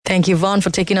Thank you, Vaughn, for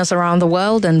taking us around the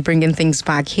world and bringing things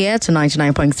back here to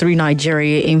 99.3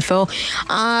 Nigeria Info.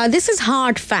 This is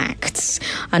Hard Facts.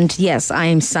 And yes, I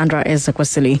am Sandra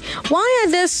Ezekwesili. Why are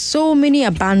there so many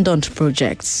abandoned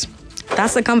projects?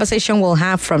 That's the conversation we'll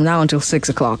have from now until 6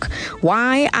 o'clock.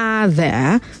 Why are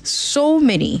there so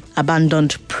many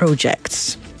abandoned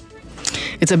projects?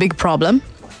 It's a big problem.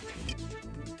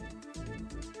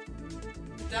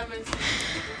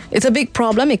 It's a big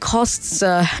problem. It costs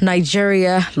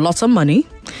Nigeria lots of money.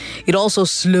 It also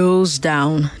slows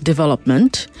down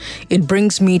development. It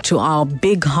brings me to our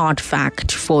big hard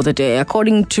fact for the day.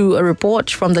 According to a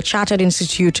report from the Chartered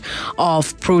Institute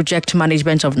of Project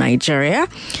Management of Nigeria,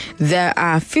 there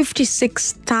are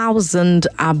 56,000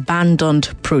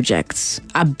 abandoned projects,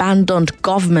 abandoned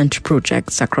government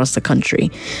projects across the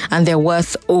country, and they're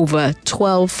worth over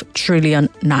 12 trillion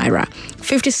naira.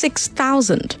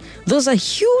 56,000. Those are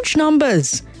huge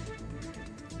numbers.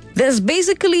 There's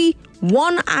basically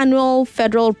one annual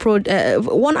federal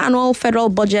budget's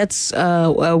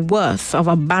worth of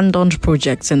abandoned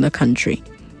projects in the country.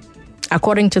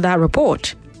 According to that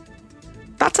report,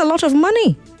 that's a lot of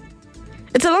money.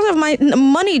 It's a lot of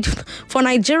money for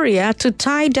Nigeria to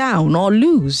tie down or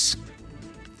lose.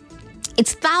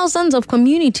 It's thousands of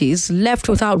communities left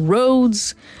without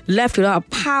roads, left without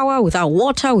power, without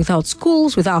water, without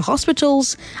schools, without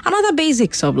hospitals, and other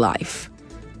basics of life.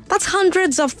 That's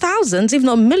hundreds of thousands, if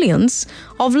not millions,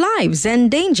 of lives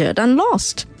endangered and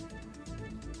lost.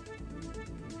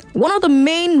 One of the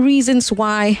main reasons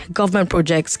why government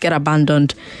projects get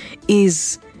abandoned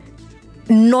is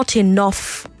not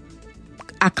enough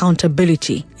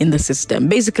accountability in the system.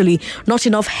 Basically, not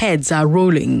enough heads are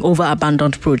rolling over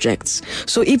abandoned projects.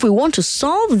 So if we want to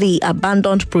solve the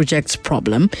abandoned projects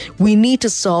problem, we need to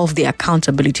solve the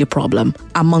accountability problem,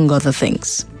 among other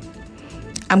things.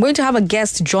 I'm going to have a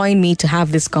guest join me to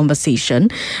have this conversation.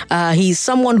 He's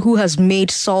someone who has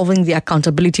made solving the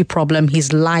accountability problem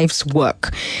his life's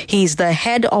work. He's the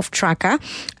head of tracker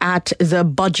at the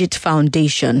Budget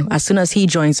Foundation. As soon as he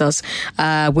joins us,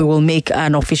 we will make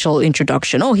an official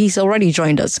introduction. Oh, he's already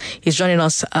joined us. He's joining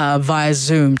us via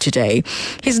Zoom today.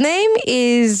 His name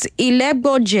is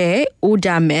Ileboje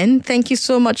Udamen. Thank you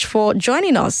so much for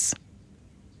joining us.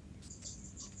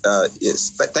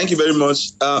 Yes, thank you very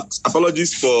much.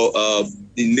 Apologies for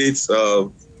the late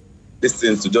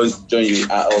distance to join you.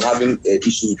 I was having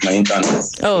issues with my internet.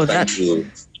 Oh,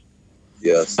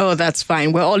 yes. Oh, that's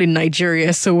fine. We're all in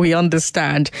Nigeria, so we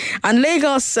understand. And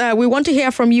Lagos, we want to hear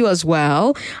from you as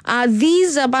well.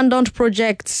 These abandoned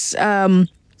projects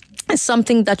is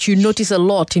something that you notice a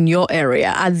lot in your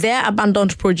area. Are there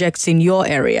abandoned projects in your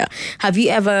area? Have you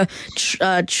ever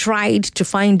tried to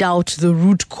find out the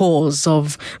root cause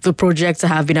of the projects that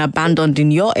have been abandoned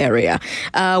in your area?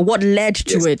 What led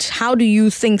to it? How do you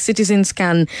think citizens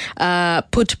can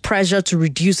put pressure to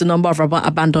reduce the number of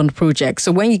abandoned projects?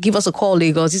 So when you give us a call,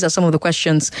 Lagos, these are some of the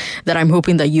questions that I'm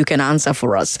hoping that you can answer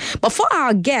for us. But for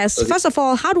our guests, first of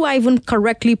all, how do I even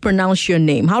correctly pronounce your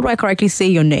name? How do I correctly say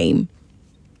your name?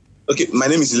 Okay, my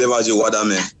name is Ileboje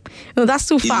Udamen. No, that's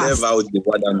too fast.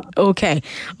 Okay.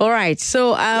 All right.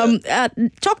 So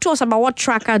talk to us about what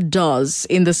Tracker does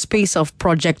in the space of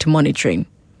project monitoring.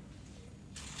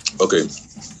 Okay.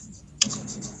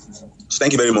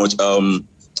 Thank you very much. The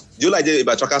whole idea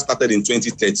about Tracker started in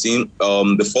 2013.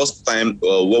 The first time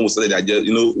when we started the idea,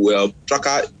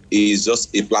 Tracker is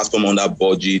just a platform under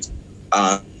budget.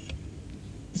 The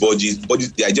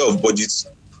idea of budgets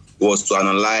was to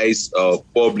analyze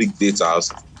public data,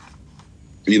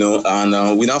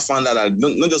 and we now found out that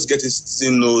not just getting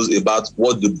citizen knows about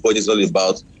what the budget is all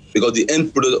about, because the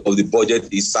end product of the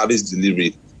budget is service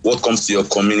delivery, what comes to your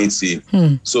community.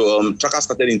 So Tracker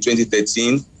started in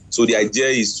 2013. So the idea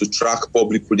is to track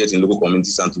public projects in local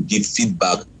communities and to give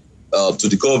feedback to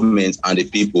the government and the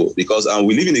people, because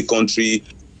we live in a country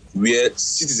where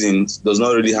citizens does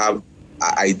not really have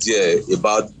an idea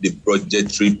about the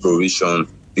budgetary provision.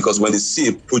 Because when they see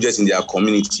a project in their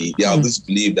community, they have this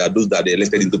belief that those that are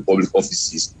elected into public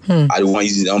offices are the ones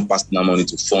using their own personal money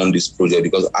to fund this project.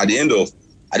 Because at the end of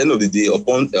the day,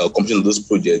 upon completion of those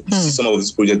projects, some of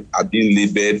these projects are being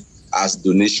labeled as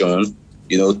donation,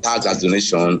 tagged as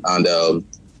donation, and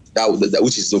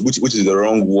which is the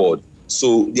wrong word.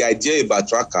 So the idea about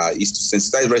Tracker is to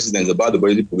sensitize residents about the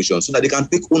budgetary provision so that they can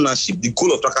take ownership. The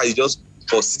goal of Tracker is just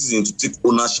for citizens to take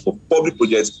ownership of public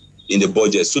projects in the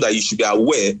budget, so that you should be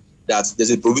aware that there's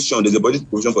a budget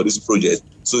provision for this project.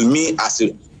 So me as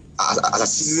a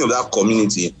citizen of that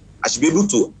community, I should be able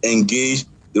to engage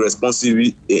the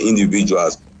responsible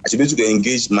individuals I should be able to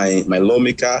engage my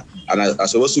lawmaker, and I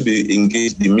should also be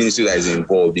engaged the ministry that is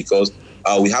involved, because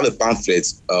we have a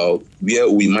pamphlet where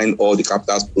we mine all the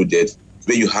capitals project,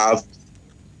 where you have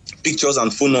pictures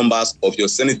and phone numbers of your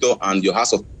senator and your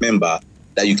House of member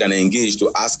that you can engage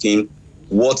to ask him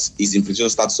what is the implementation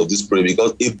status of this project.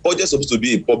 Because a budget is supposed to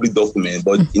be a public document,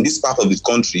 but in this part of the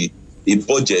country, a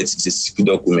budget is a secret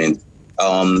document.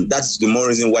 That's the more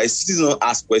reason why citizens don't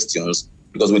ask questions,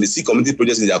 because when they see community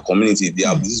projects in their community, they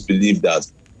have this belief that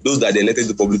those that they elected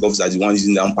to public office are the ones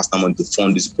using their own personal money to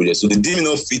fund this project. So they deem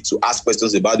not fit to ask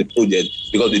questions about the project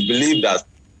because they believe that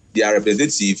their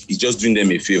representative is just doing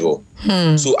them a favor.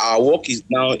 So our work is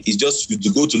just to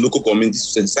go to local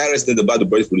communities to sensitize residents about the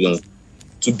budget provision,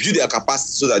 to build their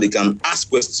capacity so that they can ask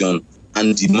questions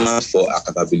and demand for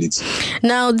accountability.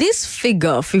 Now, this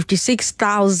figure,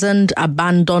 56,000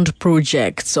 abandoned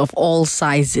projects of all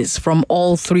sizes from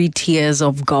all three tiers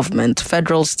of government,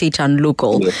 federal, state, and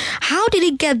local. Yeah. How did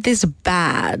it get this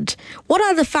bad? What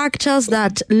are the factors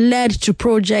that led to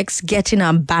projects getting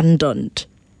abandoned?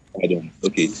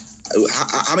 Okay.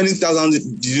 How many thousand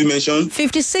did you mention?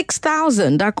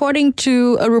 56,000, according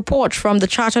to a report from the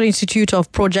Chartered Institute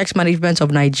of Project Management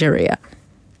of Nigeria.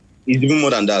 It's even more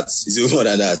than that.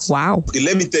 Wow. Okay,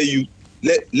 let me tell you,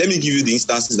 let me give you the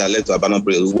instances that led to abandoned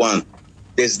projects. One,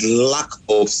 there's lack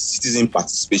of citizen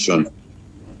participation.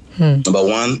 Number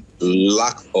one,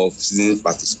 lack of citizen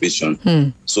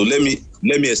participation. So let me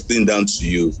explain down to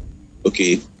you.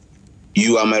 Okay,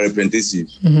 you are my representative.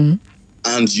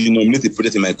 And you nominate a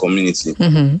project in my community.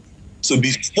 So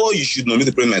before you should nominate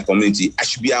a project in my community, I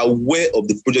should be aware of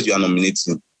the project you are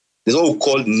nominating. There's what we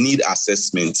call need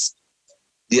assessments.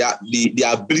 The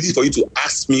ability for you to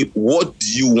ask me, what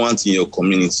do you want in your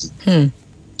community?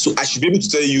 So I should be able to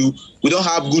tell you, we don't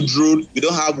have good road, we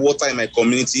don't have water in my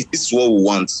community, this is what we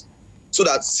want. So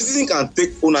that citizens can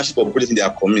take ownership of projects in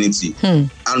their community.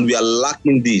 And we are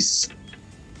lacking this.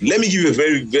 Let me give you a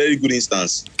very, very good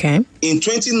instance. Okay. In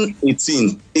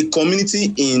 2018, a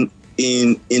community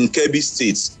in Kebbi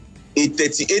State, a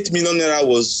 38 million naira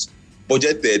was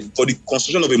budgeted for the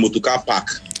construction of a motorcar park.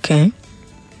 Okay.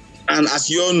 And as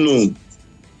you all know,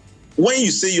 when you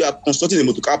say you are constructing a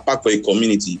motorcar park for a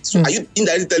community, so are you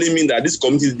indirectly telling me that this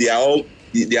community they are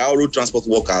all road transport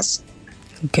workers?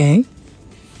 Okay.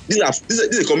 This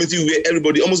is a community where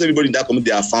almost everybody in that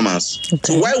community are farmers.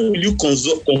 Okay. So why will you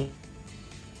construct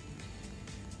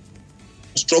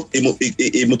a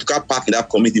motorcar park in that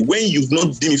community when you've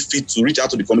not deemed fit to reach out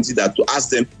to the community to ask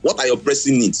them what are your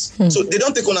pressing needs? So they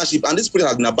don't take ownership, and this project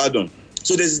has been abandoned.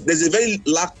 So there's a very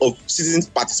lack of citizen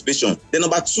participation. Then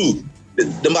number two is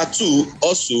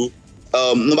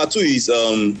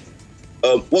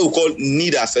what we call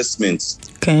need assessments.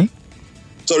 Okay.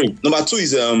 Sorry. Number two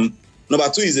is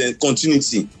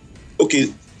continuity.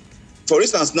 Okay. For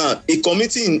instance, now a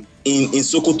community in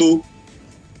Sokoto,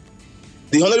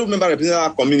 the honorable member representing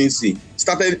our community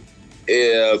started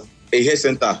a health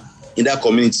center in that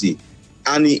community,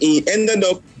 and he ended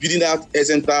up building that health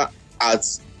center at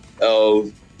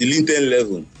the Linton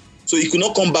level. So he could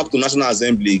not come back to National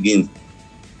Assembly again.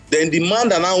 Then the man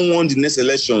that now won the next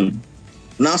election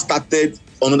now started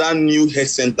another new health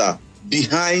center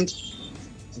behind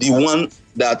the one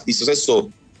that his successor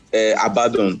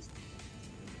abandoned.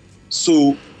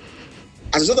 So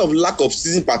as a result of lack of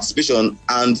citizen participation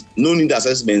and no need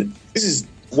assessment, this is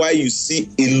why you see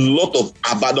a lot of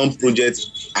abandoned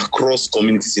projects across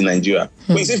communities in Nigeria.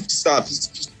 When you say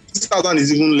 50,000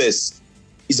 is even less.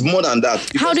 It's more than that.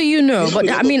 How do you know? But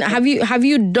I mean, have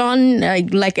you done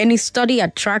like any study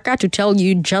at Tracker to tell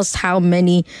you just how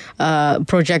many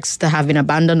projects that have been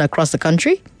abandoned across the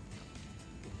country?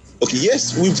 Okay,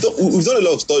 yes, we've done a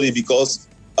lot of study because,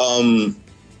 for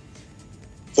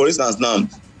instance, now,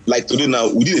 like today now,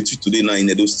 we did a tweet today now in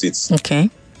Edo State. Okay.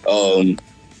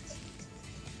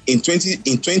 In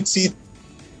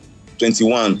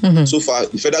 2021, so far,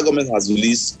 the federal government has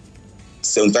released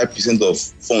 75% of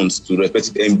funds to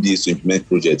respective MDAs to implement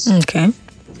projects. Okay.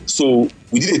 So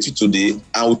we did a tweet today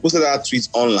and we posted that tweet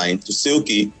online to say,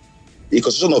 okay, a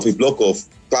construction of a block of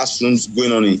classrooms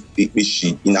going on in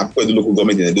Ipeshi, in Akwa, the local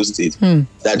government in Edo State,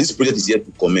 that this project is yet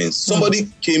to commence. Somebody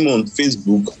came on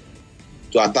Facebook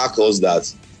to attack us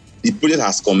that the project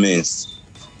has commenced.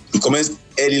 It commenced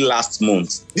early last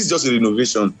month. This is just a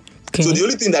renovation. Okay. So the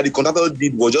only thing that the contractor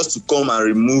did was just to come and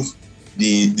remove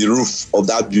the roof of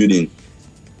that building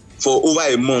for over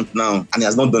a month now, and he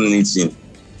has not done anything.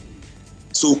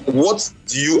 So what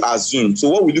do you assume? So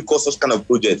what will you call such kind of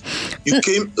project? You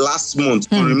came last month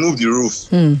to remove the roof.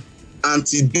 And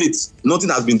to date, nothing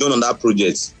has been done on that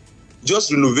project.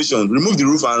 Just renovation. Remove the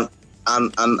roof and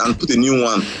and put a new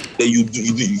one, then you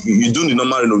do the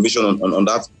normal renovation on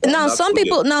that. Now,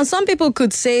 some people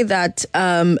could say that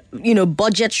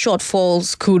budget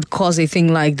shortfalls could cause a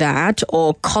thing like that,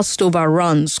 or cost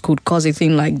overruns could cause a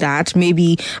thing like that.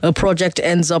 Maybe a project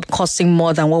ends up costing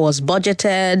more than what was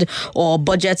budgeted, or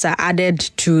projects are added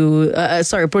to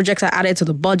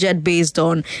the budget based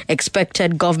on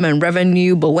expected government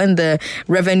revenue. But when the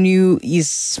revenue is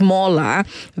smaller,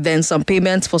 then some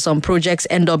payments for some projects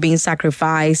end up being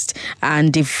sacrificed,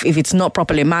 and if it's not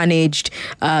properly managed,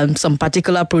 some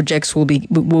particular projects will be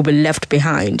left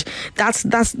behind.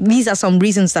 These are some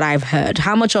reasons that I've heard.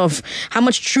 How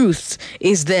much truth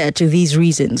is there to these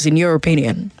reasons, in your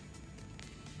opinion?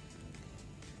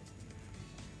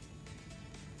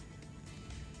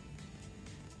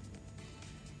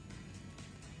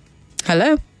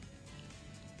 Hello?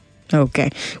 Okay,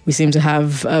 we seem to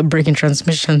have a breaking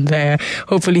transmission there.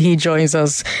 Hopefully he joins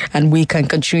us and we can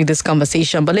continue this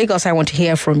conversation. But Lagos, I want to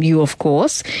hear from you, of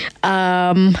course.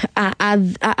 Are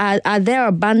there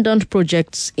abandoned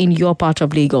projects in your part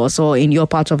of Lagos, or in your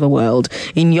part of the world,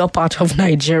 in your part of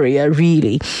Nigeria,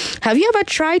 really? Have you ever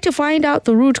tried to find out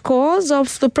the root cause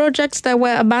of the projects that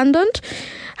were abandoned?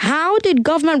 How did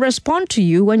government respond to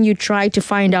you when you tried to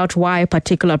find out why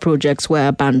particular projects were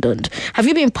abandoned? Have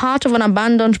you been part of an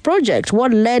abandoned project?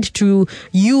 What led to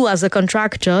you as a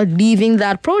contractor leaving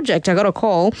that project? I got a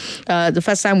call the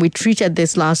first time we treated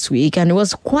this last week, and it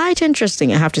was quite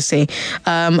interesting, I have to say.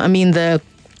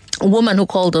 The woman who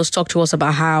called us talked to us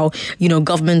about how,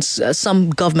 some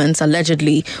governments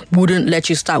allegedly wouldn't let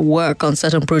you start work on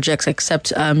certain projects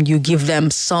except you give them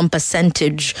some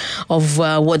percentage of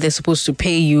what they're supposed to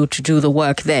pay you to do the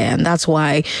work there. And that's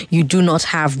why you do not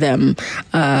have them,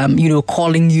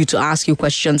 calling you to ask you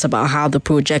questions about how the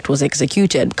project was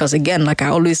executed. Because again, like I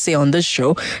always say on this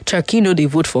show, Turkey no dey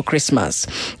vote for Christmas,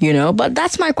 But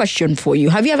that's my question for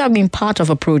you. Have you ever been part of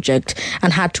a project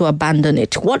and had to abandon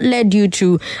it? What led you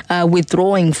to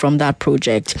withdrawing from that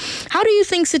project? How do you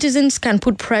think citizens can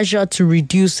put pressure to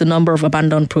reduce the number of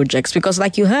abandoned projects? Because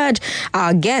like you heard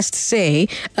our guest say,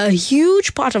 a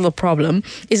huge part of the problem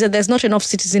is that there's not enough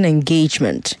citizen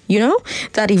engagement,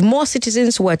 that if more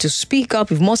citizens were to speak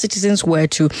up, if more citizens were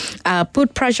to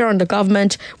put pressure on the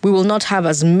government, we will not have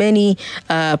as many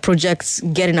projects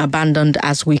getting abandoned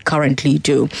as we currently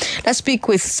do. Let's speak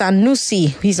with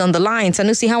Sanusi. He's on the line.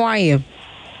 Sanusi, how are you?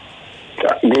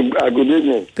 Good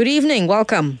evening. Good evening.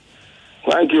 Welcome.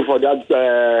 Thank you for that,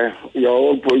 your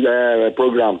own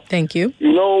program. Thank you.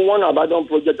 One abandoned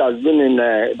project has been in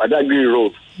Badagry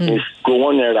Road, in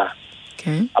Gowon era.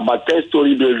 Okay. About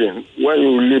 10-story building. When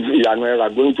you live in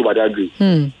Yanwera, going to Badagry,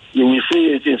 you will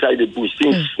see it inside the bush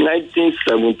since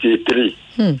 1973.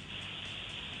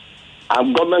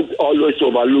 And government always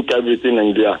overlook everything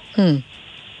in there.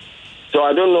 So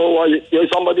I don't know why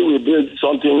somebody will build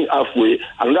something halfway,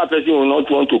 another person will not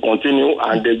want to continue,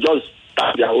 and they just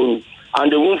start their own,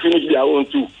 and they won't finish their own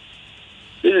too.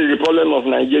 This is the problem of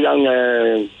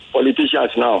Nigerian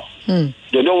politicians now.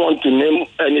 They don't want to name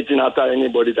anything after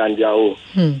anybody than their own.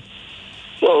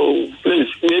 So please,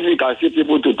 maybe we can see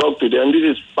people to talk to them.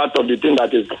 This is part of the thing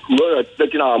that is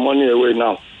taking our money away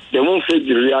now. They won't face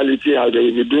the reality, how they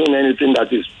will be doing anything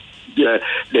that is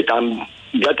they can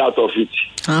get out of it.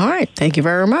 All right. Thank you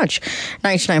very much.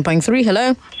 99.3,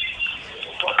 hello.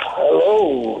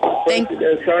 Hello,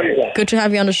 President Sandra. Good to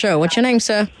have you on the show. What's your name,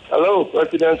 sir? Hello,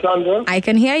 President Sandra. I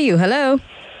can hear you. Hello.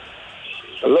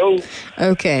 Hello.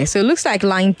 Okay, so it looks like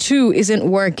line 2 isn't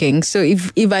working. So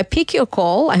if I pick your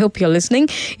call, I hope you're listening.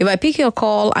 If I pick your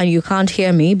call and you can't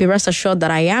hear me, be rest assured that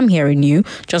I am hearing you.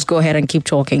 Just go ahead and keep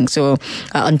talking. So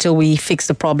until we fix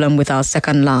the problem with our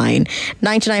second line.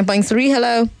 99.3,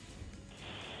 hello.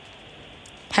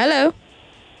 Hello.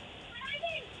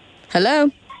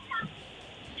 Hello.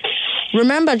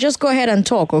 Remember, just go ahead and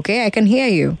talk, okay? I can hear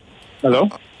you. Hello.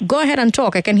 Go ahead and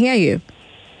talk. I can hear you.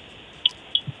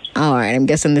 All right. I'm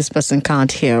guessing this person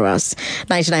can't hear us.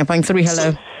 99.3,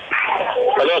 hello.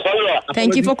 Hello, Sandra.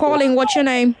 Thank you for calling. What's your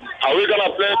name? Are we going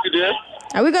to play today?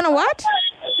 Are we going to what?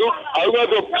 Are we going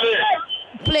to play?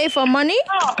 Play for money?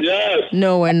 Yes.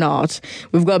 No, we're not.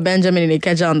 We've got Benjamin in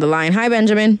Ikeja on the line. Hi,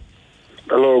 Benjamin.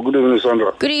 Hello, good evening,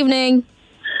 Sandra. Good evening.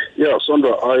 Yeah,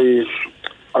 Sandra,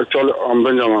 I'm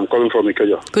Benjamin. I'm calling from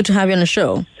Ikeja. Good to have you on the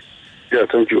show. Yeah,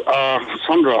 thank you.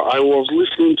 Sandra, I was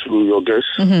listening to your guest,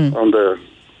 and I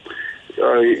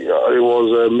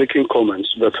was making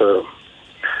comments, but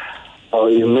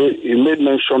he made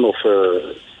mention of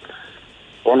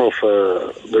one of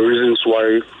the reasons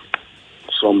why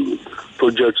some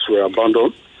projects were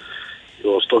abandoned. He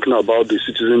was talking about the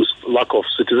lack of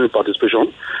citizen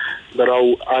participation. that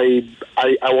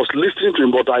I was listening to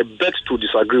him, but I bet to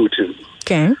disagree with him.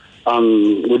 Okay.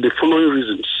 With the following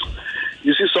reasons.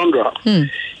 You see, Sandra,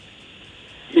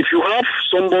 if you have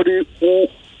somebody who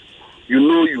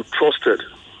you trusted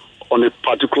on a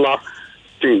particular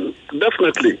thing,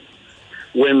 definitely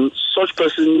when such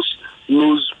persons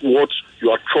knows what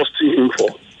you are trusting him for,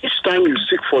 each time you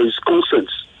seek for his consent,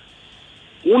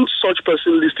 won't such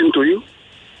person listen to you?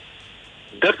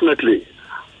 Definitely,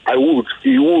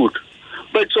 he would.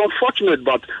 But it's unfortunate,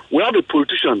 but we have the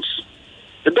politicians.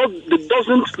 They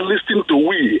doesn't listen to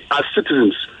we as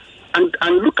citizens. And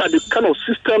look at the kind of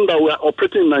system that we are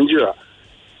operating in Nigeria.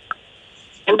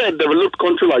 Under a developed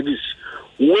country like this,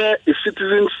 where the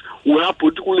citizens will have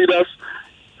political leaders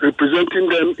representing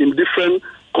them in different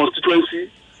constituencies,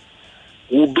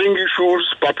 will bring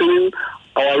issues pertaining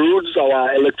our roads,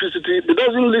 our electricity. They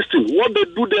doesn't listen. What they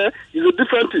do there is a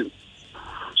different thing.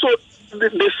 So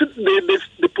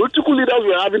the political leaders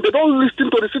we're having, they don't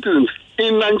listen to the citizens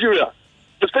in Nigeria,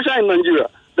 especially in Nigeria.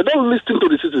 They don't listen to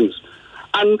the citizens.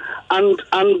 And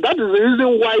that is the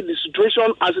reason why the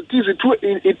situation as it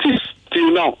is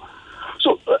till now.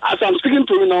 So as I'm speaking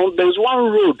to you now, there's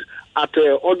one road at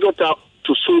Ojota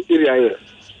to Sun area here,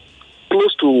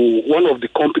 close to one of the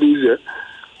companies here.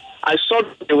 I saw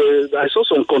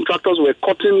some contractors were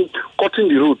cutting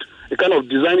the road, kind of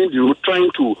designing the road,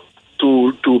 trying to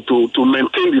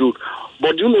maintain the road.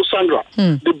 But you know, Sandra,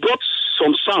 they brought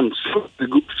some sand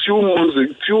few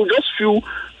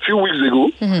weeks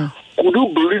ago. Could you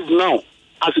believe now,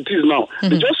 as it is now,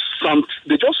 they just sand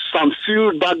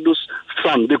filled back those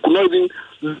sand. They could not even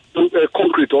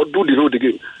concrete or do the road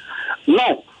again.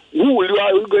 Now, who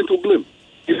are you going to blame?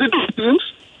 Is it the citizens?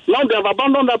 Now they have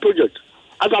abandoned that project.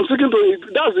 As I'm speaking to you,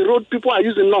 that's the road people are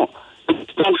using now. They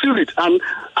can feel it, and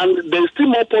there's still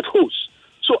more potholes.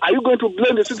 So are you going to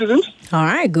blame the citizens? All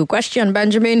right, good question,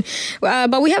 Benjamin.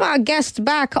 But we have our guest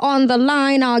back on the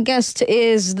line. Our guest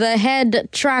is the head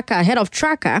of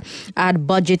tracker at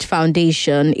Budget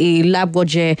Foundation,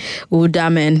 Ilagwoje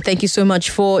Udamen. Thank you so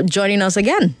much for joining us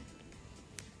again.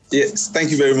 Yes, thank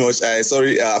you very much.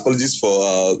 Apologies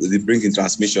for the break in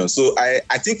transmission. So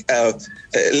I think,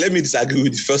 let me disagree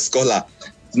with the first caller.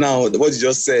 Now, what you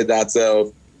just said, that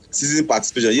citizen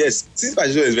participation. Yes, citizen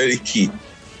participation is very key.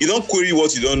 You don't query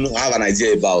what you don't have an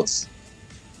idea about.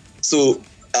 So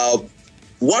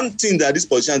one thing that these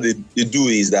politicians they do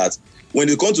is that when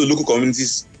they come to local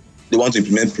communities, they want to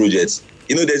implement projects.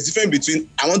 There's a difference between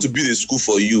I want to build a school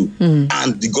for you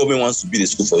and the government wants to build a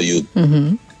school for you.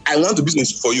 I want to build a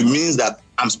school for you means that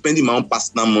I'm spending my own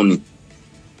personal money.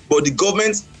 But the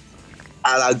government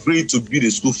has agreed to build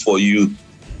a school for you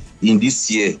in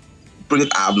this year. The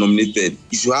project I have nominated.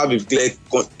 You should have a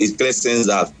clear sense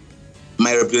that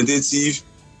my representative,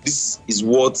 this is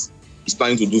what he's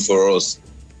planning to do for us.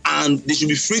 And they should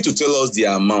be free to tell us the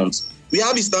amount. We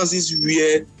have instances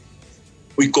where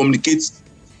we communicate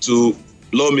to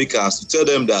lawmakers to tell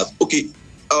them that, okay,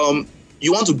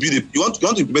 you want to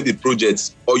implement a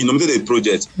project, or you nominated a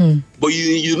project, but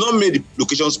you not made the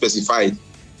location specified.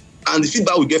 And the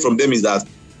feedback we get from them is that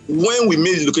when we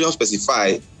made the location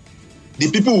specified,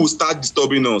 the people will start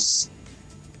disturbing us.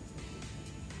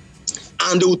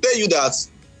 And they will tell you that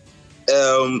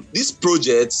this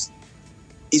project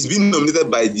is being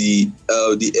nominated by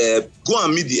go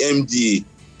and meet the MDA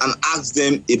and ask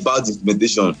them about the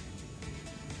implementation.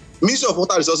 Ministry of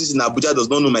Water Resources in Abuja does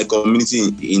not know my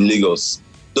community in Lagos.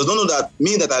 Does not know that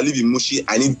me that I live in Mushi,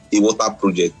 I need a water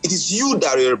project. It is you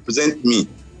that represent me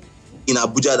in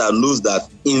Abuja that knows that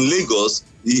in Lagos,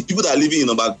 the people that are living in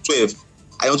number 12,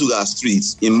 Ayontuga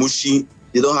Street in Mushi,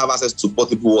 they don't have access to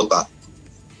potable water.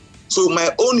 So my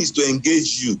own is to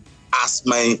engage you as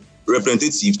my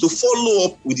representative to follow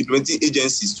up with the implementing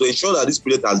agencies to ensure that this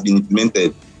project has been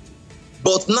implemented.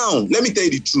 But now, let me tell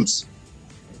you the truth.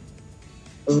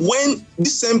 When the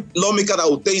same lawmaker that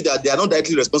will tell you that they are not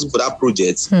directly responsible for that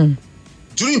project,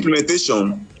 during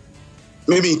implementation,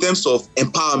 maybe in terms of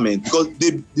empowerment, because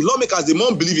the lawmakers, they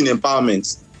more believe in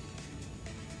empowerment.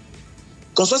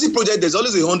 Construction project, there's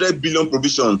always 100 billion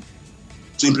provision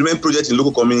to implement projects in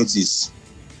local communities.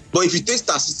 But if you take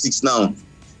statistics now,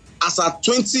 as at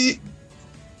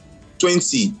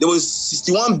 2020, there was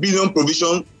 61 billion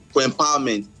provision for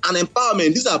empowerment. And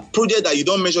empowerment, these are projects that you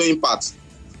don't measure impact.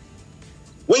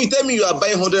 When you tell me you are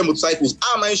buying 100 motorcycles,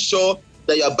 how am I sure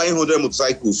that you are buying 100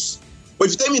 motorcycles? But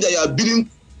if you tell me that you are building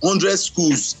 100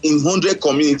 schools in 100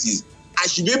 communities, I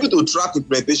should be able to track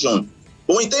implementation.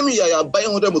 But when you tell me that you are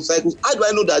buying 100 motorcycles, how do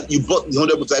I know that you bought the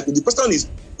 100 motorcycles? The question is,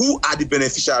 who are the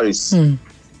beneficiaries?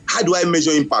 How do I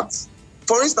measure impact?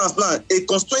 For instance, now, a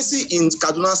constituency in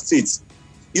Kaduna State,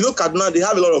 Kaduna, they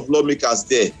have a lot of lawmakers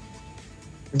there.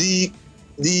 the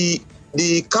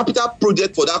capital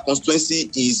project for that constituency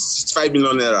is 65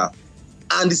 million naira.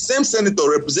 And the same senator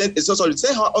the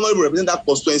same honorable represent that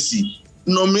constituency.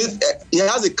 He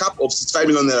has a cap of 65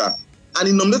 million naira. And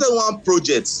he nominated one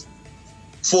project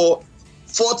for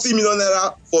 40 million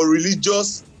naira for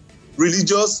religious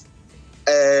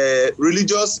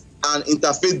and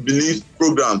interfaith belief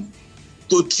program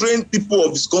to train people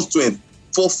of his constituent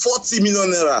for 40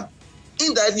 million naira.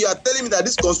 Indirectly, you are telling me that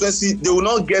this constituency, they will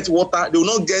not get water, they will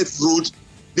not get road,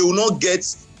 they will not get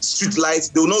street lights,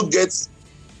 they will not get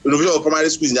renovation of primary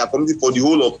schools in their community for the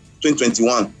whole of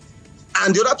 2021.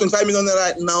 And the other 25 million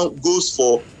naira now goes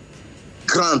for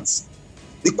grants.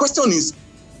 The question is,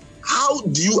 how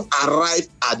do you arrive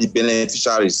at the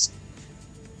beneficiaries?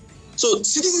 So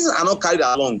citizens are not carried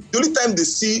along. The only time they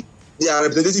see their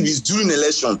representative is during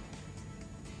election,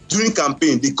 during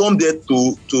campaign. They come there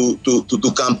to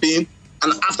campaign,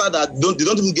 and after that, they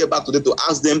don't even get back to them to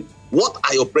ask them, what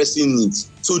are your pressing needs?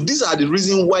 So these are the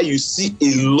reasons why you see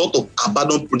a lot of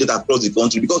abandoned projects across the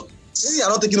country, because citizens are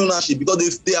not taking ownership,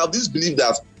 because they have this belief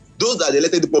that those that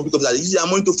elected the public officers use their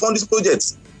money to fund these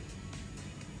projects.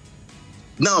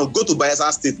 Now, go to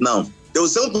Bayelsa State now. There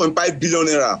was 7.5 billion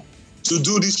naira to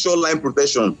do this shoreline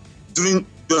protection during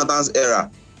Jonathan's era.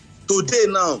 Today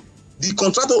now, the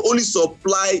contractor only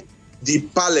supply the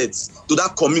pallets to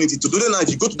that community. So today now, if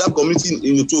you go to that community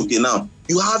in Utoke now,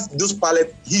 you have those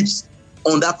pallet heaps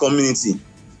on that community.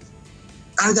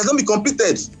 And it has not been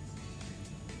completed.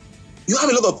 You have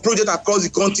a lot of projects across the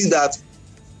country that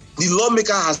the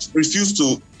lawmaker has refused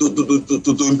to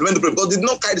implement the project because they did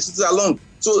not carry the citizens along.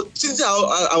 So citizens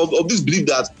are of this belief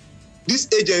that these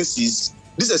agencies,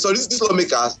 these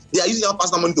lawmakers, they are using our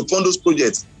personal money to fund those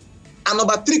projects. And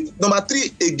number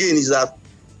three again is that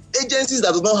agencies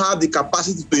that do not have the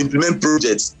capacity to implement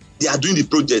projects, they are doing the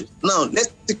project. Now, let's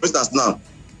take for instance now,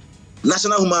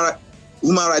 National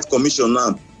Human Rights Commission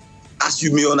now, as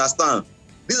you may understand,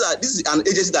 this is an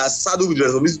agency that is saddled with the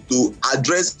responsibility to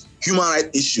address human rights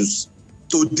issues.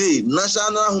 Today,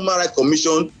 National Human Rights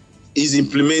Commission is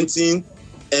implementing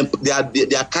and they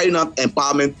are carrying out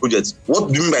empowerment projects.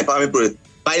 What do you mean by empowerment projects?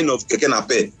 Buying of keke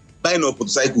napep, buying of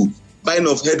motorcycle, buying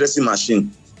of hairdressing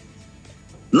machine.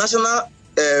 National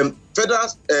Federal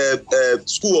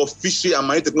School of Fishery and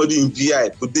Marine Technology in VI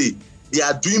today, they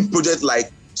are doing projects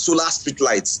like solar street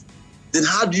lights. Then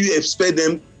how do you expect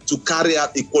them to carry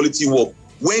out a quality work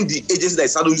when the agency that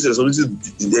is saddled with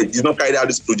responsibility did not carry out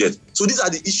this project? So these are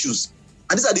the issues.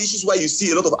 And these are the issues why you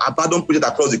see a lot of abandoned projects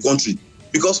across the country.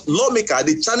 Because lawmakers,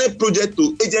 they channel project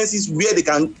to agencies where they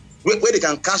can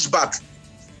cash back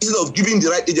instead of giving the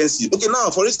right agency. Okay, now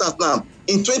for instance, now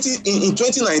in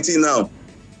 2019, now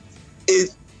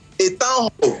a town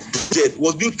hall project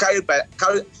was being carried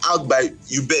out by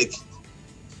UBEC.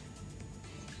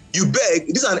 UBEC,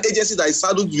 this is an agency that is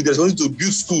saddled with the responsibility to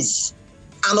build schools.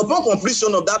 And upon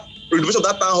completion of that renovation of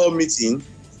that town hall meeting,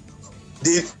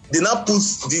 they now put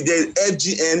the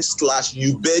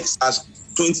FGN/UBEC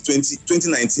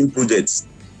 2019 projects.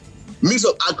 Ministry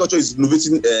of Agriculture is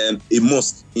innovating a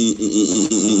mosque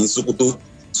in Sokoto.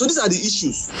 So these are the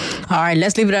issues. All right,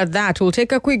 let's leave it at that. We'll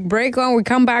take a quick break. When we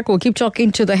come back, we'll keep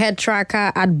talking to the head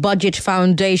tracker at Budget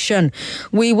Foundation.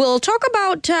 We will talk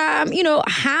about,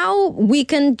 how we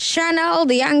can channel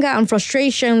the anger and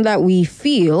frustration that we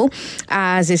feel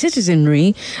as a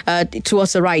citizenry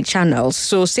towards the right channels.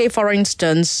 So say, for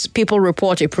instance, people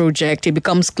report a project. It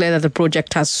becomes clear that the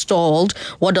project has stalled.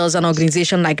 What does an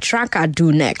organization like Tracker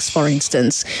do next, for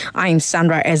instance? I'm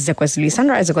Sandra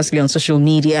Ezekwesili on social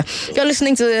media. You're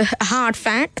listening to the Hard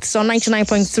Facts on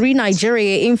 99.3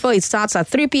 Nigeria Info. It starts at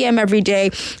 3 p.m. every day,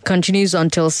 continues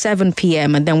until 7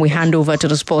 p.m. And then we hand over to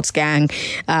the sports gang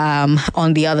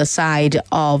on the other side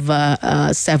of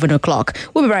 7 o'clock.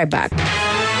 We'll be right back.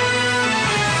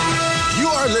 You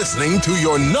are listening to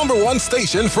your number one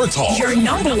station for talk. Your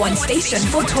number one station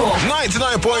for talk.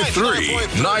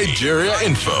 99.3 Nigeria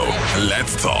Info.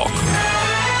 Let's talk.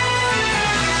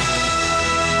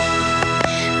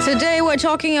 Today we're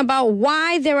talking about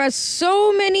why there are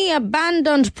so many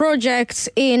abandoned projects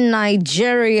in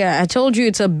Nigeria. I told you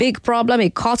it's a big problem.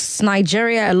 It costs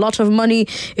Nigeria a lot of money.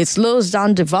 It slows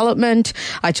down development.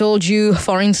 I told you,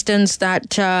 for instance,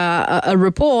 that a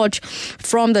report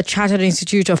from the Chartered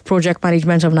Institute of Project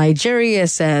Management of Nigeria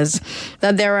says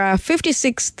that there are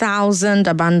 56,000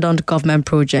 abandoned government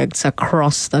projects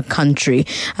across the country,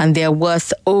 and they're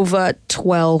worth over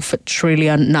 12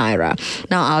 trillion naira.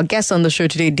 Now, our guest on the show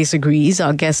today disagrees.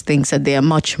 Our guest thinks that they are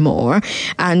much more.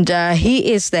 And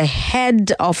he is the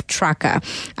head of Tracker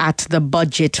at the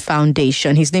Budget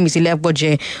Foundation. His name is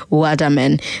Ilekboje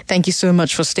Uadamen. Thank you so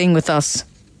much for staying with us.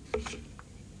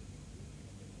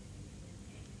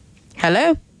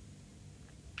 Hello?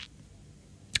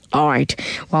 All right.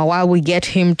 Well, while we get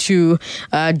him to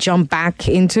jump back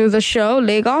into the show,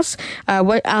 Lagos,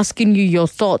 we're asking you your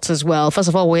thoughts as well. First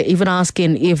of all, we're even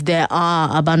asking if there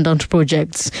are abandoned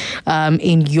projects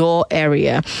in your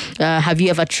area. Have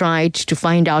you ever tried to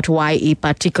find out why a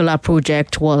particular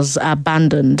project was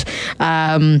abandoned?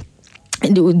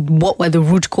 What were the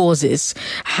root causes?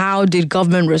 How did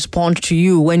government respond to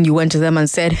you when you went to them and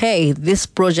said, hey, this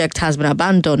project has been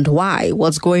abandoned? Why?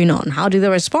 What's going on? How did they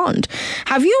respond?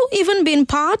 Have you even been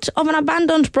part of an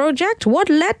abandoned project? What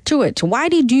led to it? Why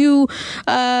did you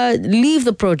leave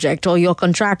the project, or your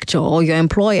contractor or your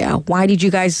employer? Why did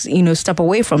you guys, step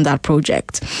away from that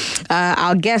project?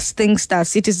 Our guest thinks that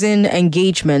citizen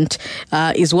engagement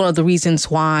is one of the reasons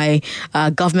why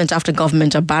government after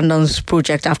government abandons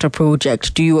project after project.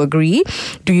 Do you agree?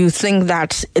 Do you think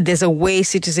that there's a way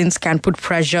citizens can put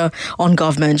pressure on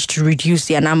government to reduce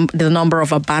the number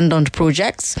of abandoned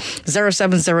projects?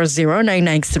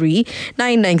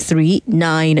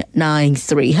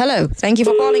 0700-993-993-993. Hello. Thank you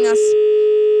for calling us.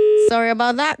 Sorry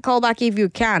about that. Call back if you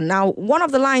can. Now, one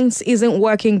of the lines isn't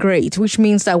working great, which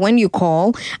means that when you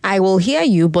call, I will hear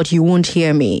you, but you won't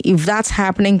hear me. If that's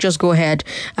happening, just go ahead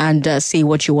and say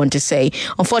what you want to say.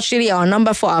 Unfortunately, our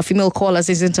number for our female callers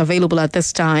isn't available at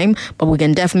this time, but we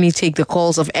can definitely take the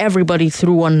calls of everybody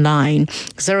through online.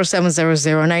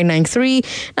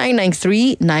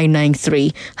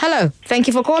 0700-993-993-993. Hello. Thank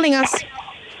you for calling us.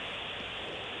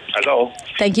 Hello.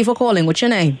 Thank you for calling. What's your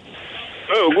name?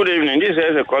 Oh, good evening. This is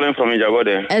Eze calling from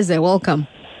Ijabode. Eze, welcome.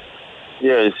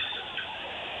 Yes.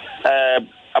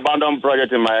 Abandoned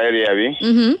project in my area,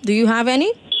 Do you have any?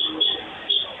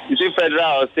 Is it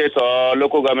federal or state or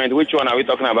local government? Which one are we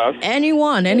talking about?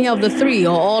 Anyone, any of the three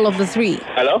or all of the three.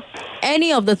 Hello?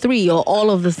 Any of the three or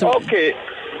all of the three. Okay.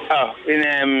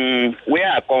 In where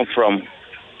I come from,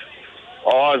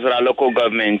 or the local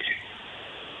government,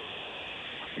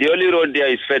 the only road there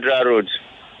is federal road.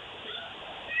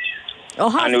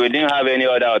 And we didn't have any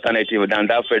other alternative than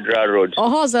that federal road.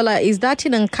 Ohozala, is that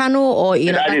in Nkano or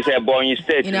in... That is Ebonyi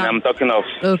State I'm talking of.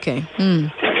 Okay.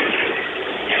 Since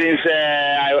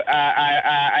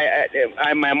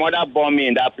my mother born me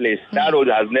in that place, that road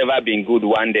has never been good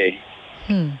one day.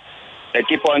 They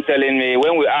keep on telling me,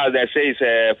 when we ask, they say it's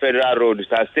a federal road.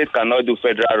 The state cannot do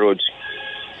federal road.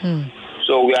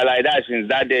 So we are like that since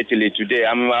that day till today.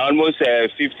 I'm almost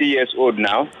 50 years old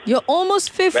now. You're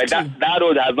almost 50? But that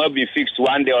road has not been fixed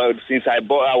one day since I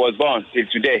was born till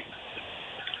today.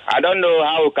 I don't know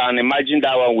how we can imagine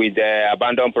that one with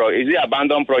abandoned project. Is it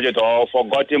abandoned project or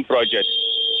forgotten project?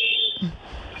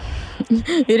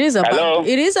 It is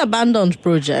abandoned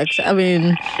project. I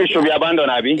mean, it should be abandoned,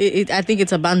 Abby. I think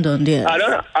it's abandoned. Yes. I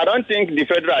don't think the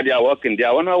federal they are working. They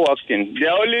are not working. They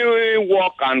only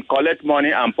work and collect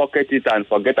money and pocket it and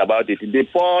forget about it. They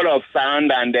pour of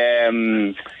sand and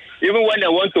even when they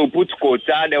want to put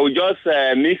quota, they will just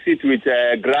mix it with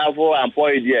gravel and pour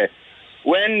it there.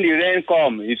 When the rain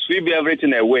comes, it sweeps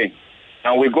everything away,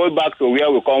 and we go back to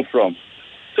where we come from.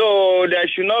 So they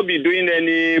should not be doing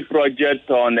any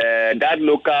project on that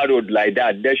local road like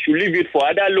that. They should leave it for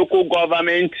other local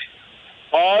government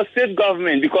or state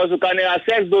government, because we can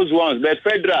access those ones. But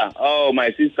federal, oh,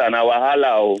 my sister, now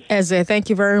wahala. Eze, thank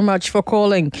you very much for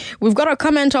calling. We've got a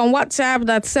comment on WhatsApp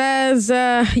that says,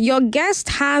 your guest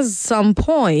has some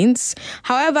points.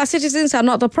 However, citizens are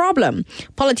not the problem.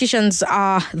 Politicians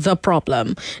are the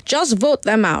problem. Just vote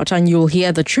them out and you'll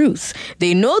hear the truth.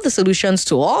 They know the solutions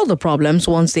to all the problems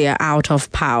once they are out of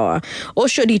power.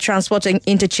 Oshodi Transporting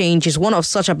Interchange is one of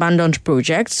such abandoned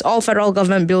projects. All federal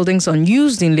government buildings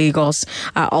unused in Lagos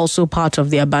are also part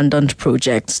of the abandoned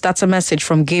projects. That's a message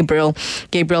from Gabriel.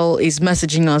 Gabriel is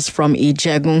messaging us from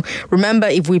Ijegun. Remember,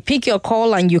 if we pick your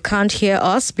call and you can't hear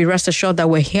us, be rest assured that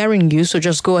we're hearing you. So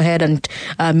just go ahead and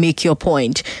make your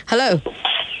point. Hello.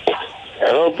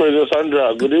 Hello, President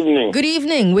Sandra. Good evening. Good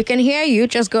evening. We can hear you.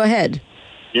 Just go ahead.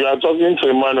 You are talking to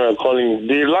Emmanuel calling.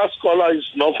 The last caller is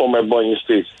not from Ebonyi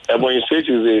State. Ebonyi State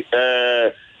is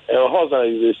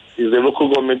a local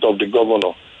government of the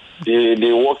governor.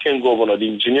 The working governor, the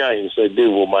engineer himself, Dave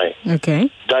Omai.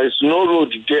 Okay. There is no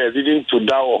road there leading to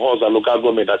that Ohoza local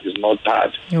government that is not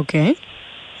tarred. Okay.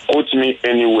 Put me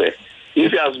anywhere.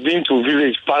 If he has been to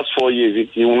village past 4 years,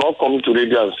 he will not come to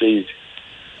radio and say it.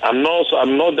 I'm not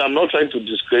trying to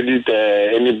discredit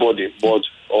anybody,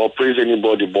 or praise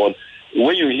anybody, but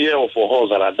when you hear of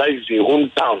Ohoza, that is the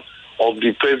hometown of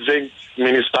the present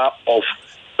Minister of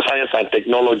Science and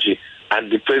Technology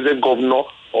and the present governor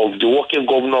of the working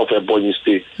governor of Ebonyi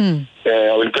State, in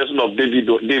person of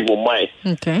Dave Omai.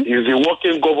 Okay. He's the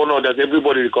working governor that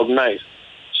everybody recognizes.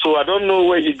 So I don't know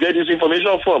where he get this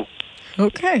information from.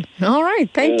 Okay. All right.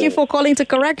 Thank you for calling to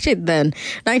correct it then.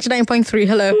 99.3,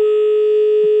 hello.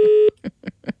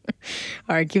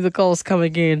 All right, keep the calls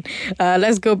coming in.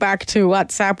 Let's go back to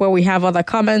WhatsApp where we have other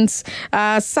comments.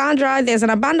 Sandra, there's an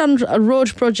abandoned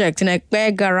road project in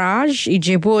Ekpe Garage,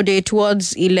 Ijebode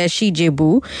towards Ileshi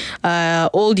Jebu,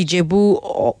 Old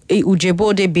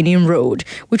Ujebode Benin Road,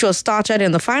 which was started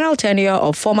in the final tenure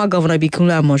of former Governor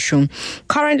Bikunle Amosun.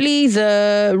 Currently,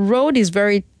 the road is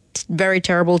very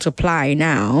terrible to ply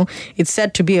now. It's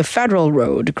said to be a federal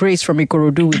road. Grace from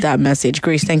Ikorodu with that message.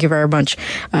 Grace, thank you very much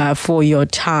for your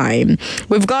time.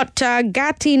 We've got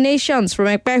Gatti Nations from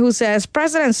Ekpe who says,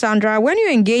 President Sandra, when you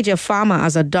engage a farmer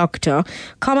as a doctor,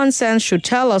 common sense should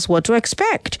tell us what to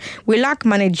expect. We lack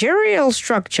managerial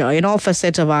structure in all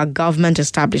facets of our government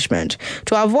establishment.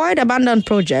 To avoid abandoned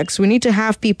projects, we need to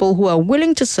have people who are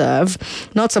willing to serve,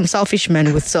 not some selfish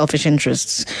men with selfish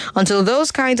interests. Until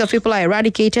those kinds of people are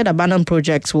eradicated, abandoned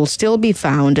projects will still be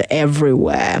found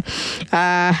everywhere.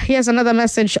 Here's another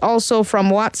message also from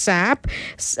WhatsApp.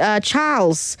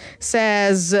 Charles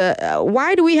says,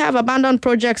 why do we have abandoned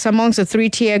projects amongst the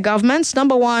three-tier governments?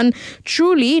 Number one,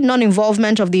 truly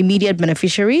non-involvement of the immediate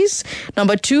beneficiaries.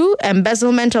 Number two,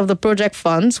 embezzlement of the project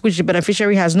funds, which the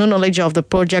beneficiary has no knowledge of the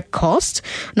project cost.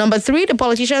 Number three, the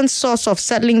politician's source of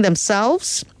settling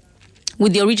themselves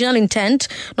with the original intent,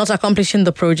 not accomplishing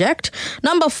the project.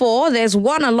 Number four, there's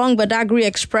one along Badagry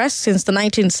Express since the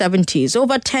 1970s,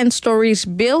 over 10 stories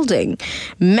building.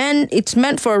 It's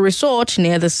meant for a resort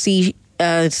near the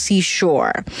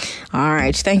seashore. All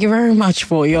right. Thank you very much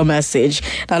for your message.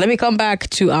 Now, let me come back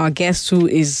to our guest who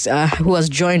has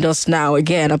joined us now.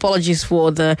 Again, apologies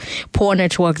for the poor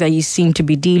network that you seem to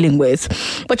be dealing with.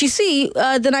 But you see,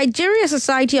 the Nigeria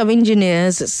Society of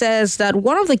Engineers says that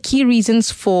one of the key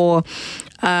reasons for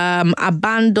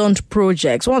abandoned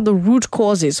projects, one of the root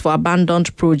causes for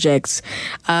abandoned projects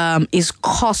is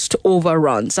cost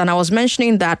overruns. And I was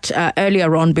mentioning that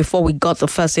earlier on before we got the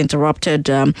first interrupted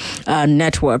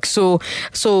network. So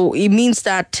it means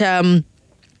that,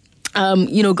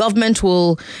 government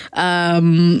will,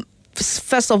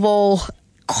 first of all,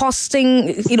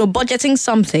 budgeting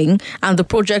something, and the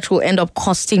project will end up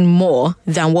costing more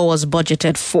than what was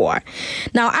budgeted for.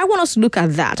 Now, I want us to look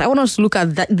at that. I want us to look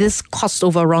at this cost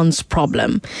overruns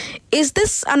problem. Is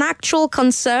this an actual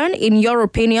concern, in your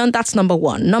opinion? That's number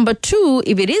one. Number two,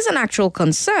 if it is an actual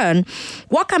concern,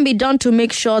 what can be done to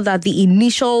make sure that the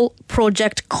initial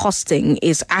project costing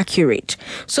is accurate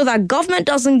so that government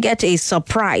doesn't get a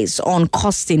surprise on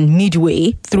costing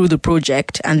midway through the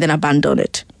project and then abandon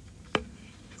it?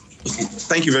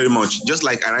 Thank you very much. Just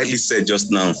like I rightly said just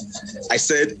now, I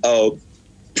said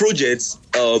projects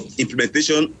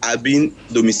implementation are being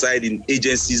domiciled in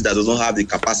agencies that doesn't have the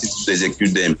capacity to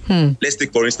execute them. Let's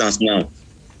take, for instance, now,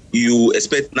 you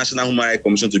expect National Human Rights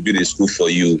Commission to build a school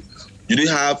for you. Do they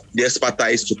have the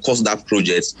expertise to cost that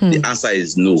project? The answer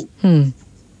is no.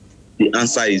 The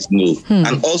answer is no.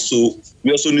 And also,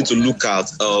 we also need to look at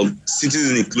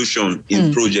citizen inclusion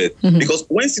in project. Because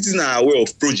when citizens are aware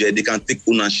of project, they can take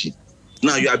ownership.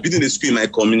 Now, you are building a school in my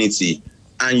community,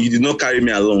 and you did not carry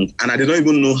me along, and I did not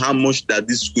even know how much that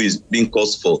this school is being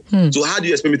cost for. So how do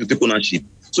you expect me to take ownership?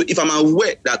 So if I'm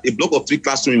aware that a block of 3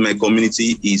 classrooms in my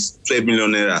community is 12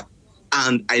 million naira,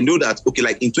 and I know that, okay,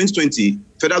 like in 2020,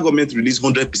 federal government released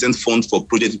 100% funds for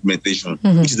project implementation,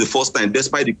 which is the first time,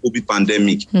 despite the COVID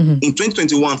pandemic. In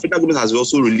 2021, federal government has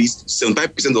also released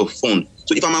 75% of funds.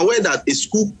 So if I'm aware that a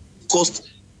school costs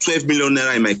 12 million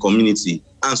naira in my community,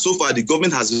 and so far the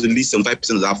government has released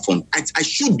 75% of that fund, I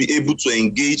should be able to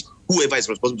engage whoever is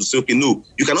responsible to say, okay, no,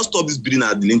 you cannot stop this bidding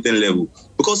at the LinkedIn level.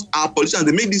 Because our politicians,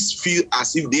 they make this feel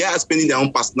as if they are spending their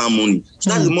own personal money.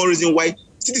 So that's the more reason why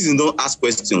citizens don't ask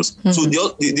questions. So they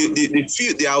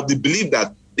feel, they have the belief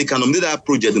that they can nominate that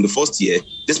project in the first year,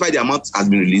 despite the amount has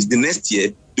been released. The next year,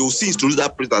 they will see introduce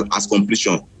that project as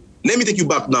completion. Let me take you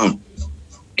back now.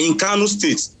 In Kano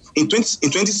State, in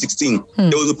 2016, there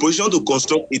was a position to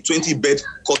construct a 20-bed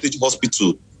cottage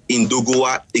hospital in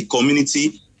Dogowa, a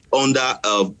community under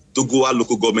Dogowa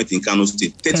local government in Kano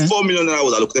State. 34 million naira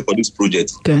was allocated for this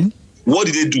project. What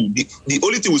did they do? The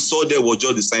only thing we saw there was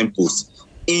just the signpost.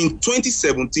 In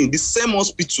 2017, the same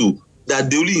hospital that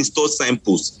they only installed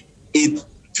signposts,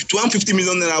 250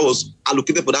 million naira was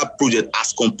allocated for that project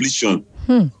as completion.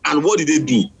 And what did they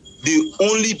do? They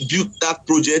only built that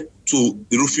project to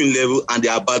the roofing level and they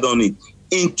abandoned it.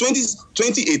 In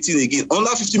 2018 again, under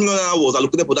 50 million naira was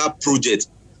allocated for that project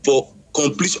for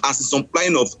completion as the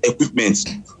supplying of equipment.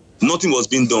 Nothing was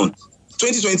being done.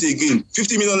 2020 again,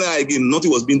 50 million naira again,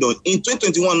 nothing was being done. In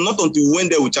 2021, not until we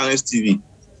went there with Channels TV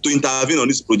to intervene on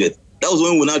this project. That was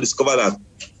when we now discovered that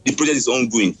the project is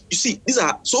ongoing. You see, these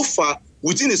are so far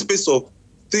within a space of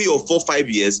 3 or 4, 5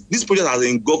 years, this project has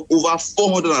engulfed over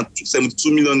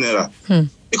 472 million naira.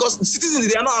 Because the citizens,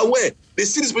 they are not aware. They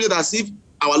see this project as if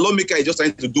our lawmaker is just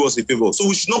trying to do us a favor. So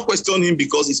we should not question him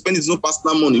because he spent his own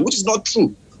personal money, which is not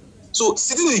true. So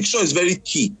citizen education is very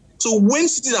key. So when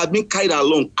citizens are being carried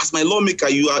along, as my lawmaker,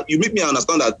 you make me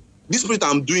understand that this project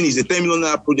I'm doing is a 10 million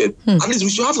naira project. At least we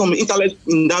should have some intellect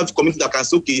in that community that can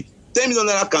say, okay, 10 million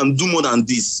naira can do more than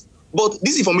this. But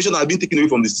this information has been taken away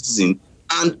from the citizen,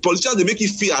 and politicians, they make it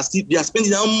feel as if they are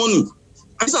spending their own money.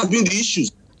 And these have been the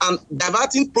issues. And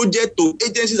diverting project to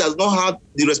agencies that don't have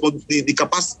the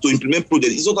capacity to implement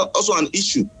projects is also an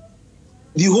issue.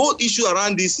 The whole issue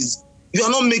around this is you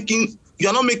are not making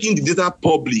the data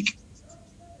public.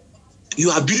 You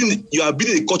are building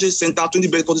a culture center,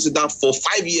 20-bed culture center for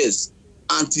 5 years,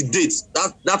 and to date,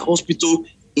 that hospital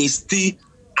is still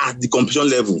at the completion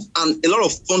level, and a lot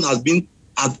of funds has been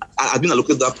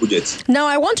allocated to that project. Now,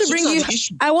 I want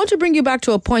to bring you back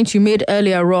to a point you made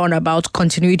earlier on about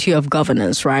continuity of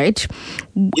governance, right?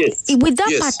 Yes. With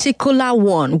that particular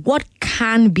one, what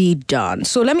can be done?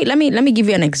 So let me give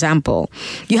you an example.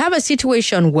 You have a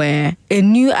situation where a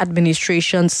new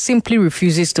administration simply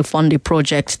refuses to fund a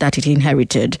project that it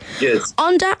inherited. Yes.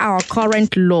 Under our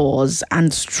current laws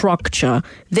and structure,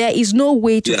 there is no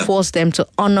way to force them to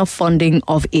honor funding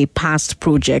of a past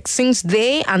project, since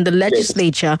they and the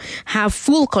legislature have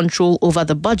full control over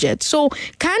the budget. So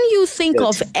can you think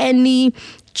of any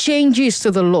changes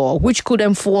to the law which could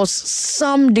enforce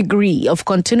some degree of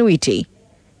continuity?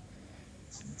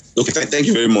 Okay, thank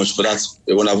you very much for that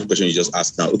wonderful question you just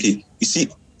asked now. Okay, you see,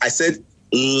 I said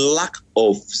lack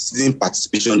of citizen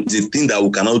participation is a thing that we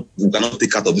cannot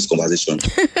take out of this conversation.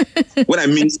 When I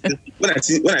mean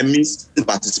citizen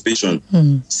participation,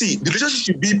 see, the relationship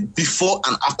should be before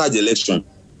and after the election.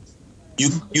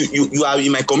 You are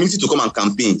in my community to come and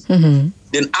campaign.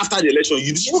 Then after the election,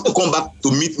 you need to come back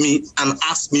to meet me and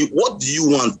ask me, what do you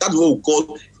want? That's what we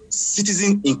call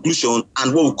citizen inclusion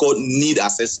and what we call need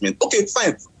assessment. Okay,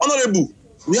 fine. Honorable,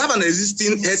 we have an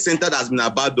existing health center that's been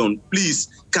abandoned.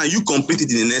 Please, can you complete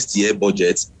it in the next year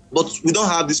budget? But we don't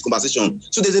have this conversation.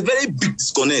 So there's a very big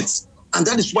disconnect. And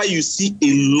that is why you see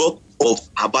a lot of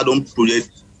abandoned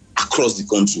projects across the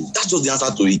country. That's just the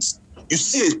answer to it. You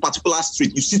see a particular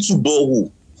street, you see 2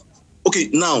 boreholes. Okay,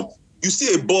 now, you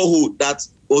see a borehole that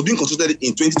was being constructed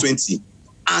in 2020.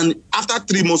 And after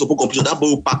 3 months of completion, that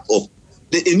borehole packed off.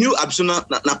 A new additional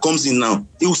that comes in now.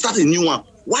 It will start a new one.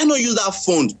 Why not use that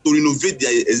fund to renovate the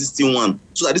existing one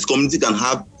so that this community can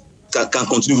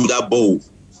continue with that borehole?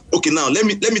 Okay, now, let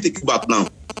me take it back now.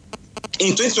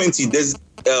 In 2020, there's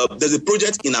a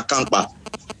project in Akamkpa,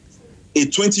 a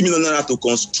 20 million naira to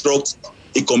construct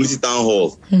a community town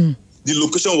hall. The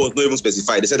location was not even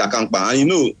specified. They said Akamkpa. And you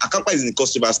know, Akamkpa is in the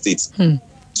Cross River State.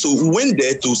 So we went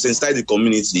there to sensitize the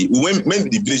community. We went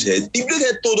with the village head. The village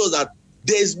head told us that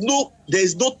there is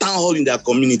no town hall in their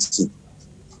community.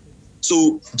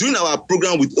 So during our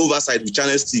program with Oversight with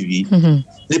Channels TV,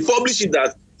 they published it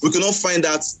that we cannot find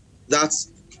that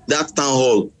town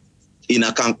hall in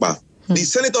Akamkpa. The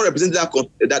senator representing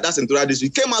that senatorial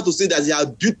district came out to say that he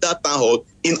had built that town hall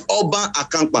in urban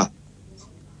Akamkpa.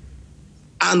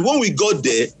 And when we got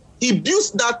there, he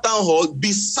built that town hall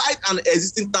beside an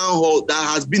existing town hall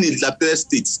that has been in dilapidated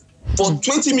state for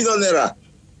 20 million naira.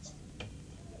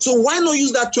 So why not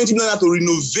use that 20 million naira to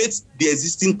renovate the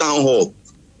existing town hall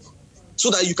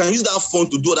so that you can use that fund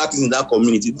to do other things in that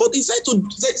community? But he said to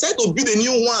build a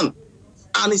new one.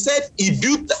 And he said he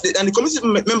built, and the community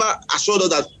member assured us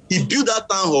that he built that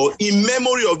town hall in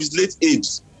memory of his late age.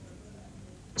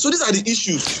 So these are the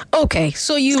issues. Okay,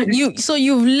 so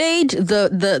you've laid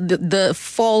the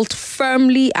fault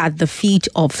firmly at the feet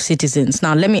of citizens.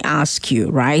 Now let me ask you,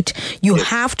 right? You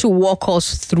have to walk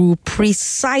us through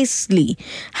precisely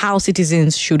how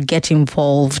citizens should get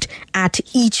involved at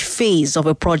each phase of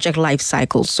a project life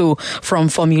cycle. So from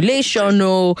formulation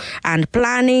and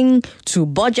planning to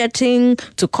budgeting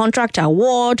to contract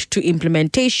award to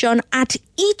implementation, at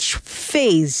each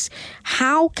phase,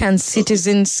 how can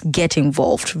citizens get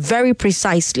involved? Very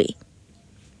precisely.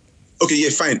 Okay, yeah,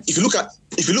 fine. If you look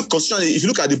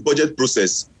at the budget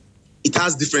process, it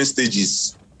has different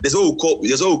stages. There's what we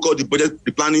call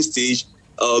the planning stage,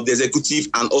 the executive,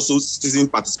 and also citizen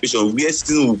participation, where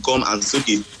citizens will come and say,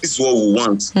 okay, this is what we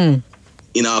want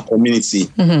in our community.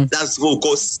 That's what we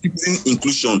call citizen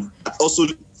inclusion. That also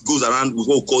goes around with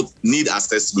what we call need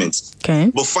assessment.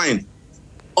 Okay. But fine,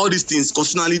 all these things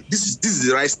constitutionally, this is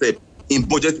the right step in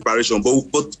budget preparation,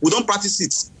 but we don't practice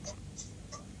it.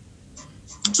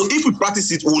 So if we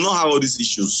practice it, we will not have all these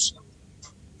issues.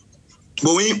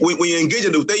 But when you engage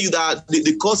them, they'll tell you that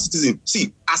they call citizens.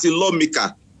 See, as a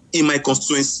lawmaker in my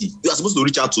constituency, you are supposed to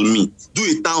reach out to me, do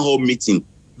a town hall meeting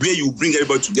where you bring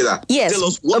everybody together. Yes. Tell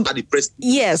us what are the press.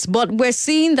 Yes, but we're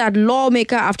seeing that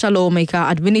lawmaker after lawmaker,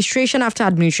 administration after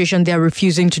administration, they're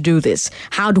refusing to do this.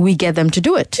 How do we get them to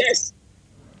do it? Yes.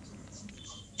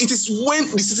 It is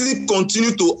when the citizens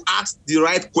continue to ask the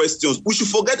right questions. We should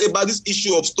forget about this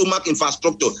issue of stomach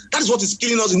infrastructure. That is what is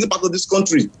killing us in the part of this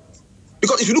country.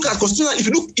 Because if you look at if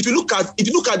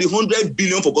you look at the 100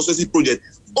 billion for constituency project,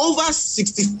 over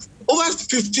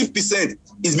 50%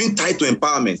 is being tied to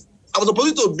empowerment. I was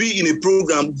supposed to be in a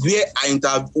program where I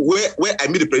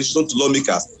made a presentation to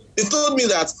lawmakers. They told me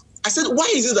that, I said, why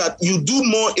is it that you do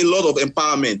a lot of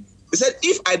empowerment? They said,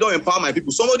 if I don't empower my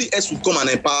people, somebody else will come and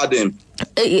empower them.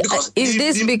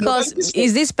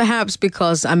 Is this perhaps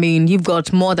because, I mean, you've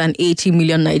got more than 80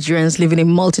 million Nigerians living in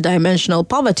multidimensional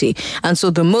poverty, and so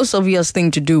the most obvious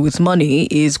thing to do with money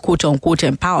is quote-unquote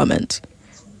empowerment?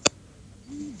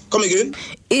 Come again?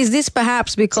 Is this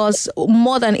perhaps because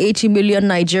more than 80 million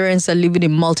Nigerians are living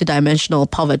in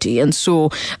multidimensional poverty, and so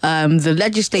the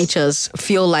legislators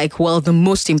feel like, well, the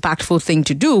most impactful thing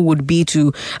to do would be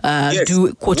to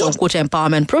do quote-unquote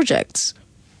empowerment projects?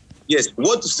 Yes.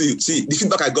 See, the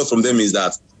feedback I got from them is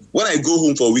that when I go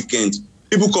home for a weekend,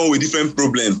 people come with different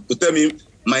problems to tell me,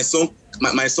 my son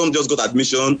just got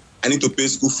admission. I need to pay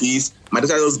school fees. My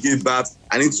daughter just gave birth.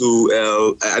 I need to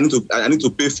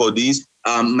pay for this.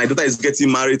 My daughter is getting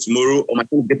married tomorrow, or my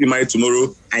son is getting married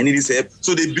tomorrow. I need this help.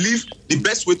 So they believe the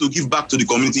best way to give back to the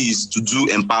community is to do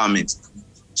empowerment.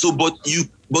 So, but you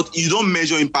don't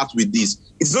measure impact with this.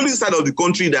 It's only side of the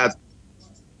country that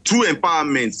through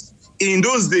empowerment. In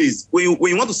those days, when you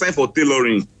want to sign for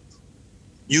tailoring,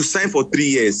 you sign for 3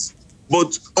 years.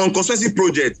 But on constituency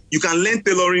project, you can learn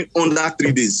tailoring under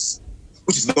 3 days,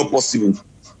 which is not possible.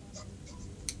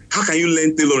 How can you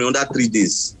learn tailoring under 3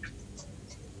 days?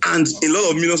 And a lot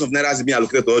of millions of naira is being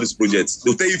allocated to all these projects.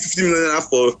 They'll tell you 50 million naira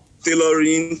for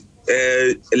tailoring,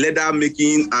 leather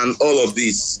making, and all of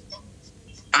this.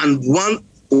 And one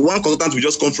consultant will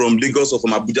just come from Lagos or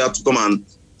from Abuja to come and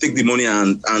take the money,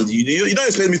 and you don't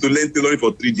expect me to learn tailoring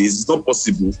for 3 days. It's not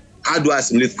possible. How do I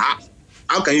assimilate? How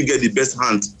can you get the best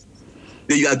hand?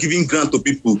 Then you are giving grant to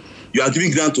people. You are giving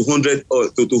grant to 100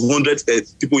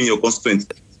 people in your constituency.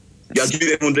 You are giving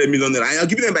them 100 million naira, and you are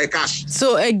giving them by cash.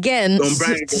 So again,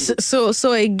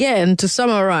 so again, to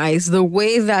summarize, the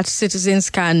way that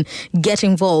citizens can get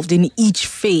involved in each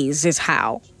phase is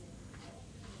how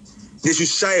they should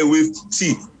shy away.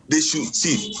 We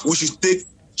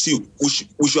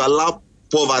should allow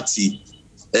poverty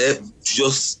to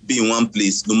just be in one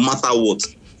place, no matter what.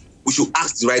 We should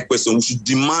ask the right question. We should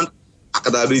demand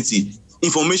accountability.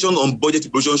 Information on budget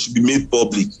preparation should be made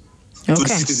public to the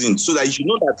citizens, so that you should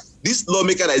know that this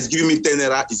lawmaker that is giving me 10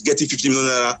 naira is getting 50 million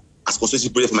naira as constituency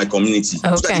project for my community. So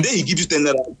that the day he gives you 10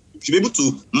 naira, you should be able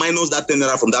to minus that 10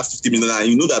 naira from that 50 million naira, and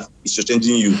you know that it's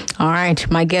changing you. All right.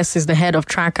 My guest is the head of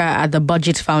tracker at the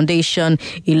Budget Foundation,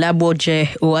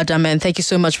 Ilaboje Uwadamen. Thank you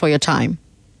so much for your time.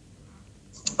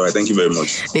 All right, thank you very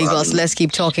much. Lagos, let's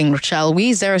keep talking, shall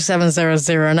we?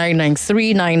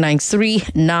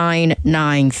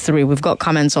 0700-993-993. We've got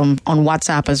comments on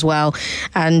WhatsApp as well,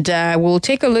 and we'll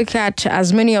take a look at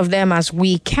as many of them as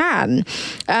we can.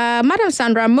 Madam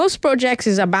Sandra, most projects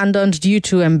is abandoned due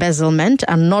to embezzlement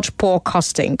and not poor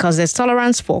costing, because there's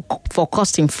tolerance for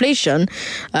cost inflation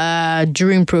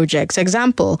during projects.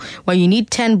 Example, when you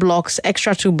need 10 blocks,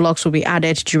 extra 2 blocks will be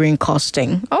added during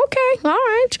costing. Okay, all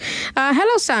right.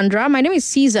 Hello, Sandra. My name is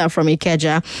Caesar from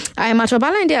Ikeja. I am at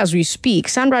Obalende as we speak.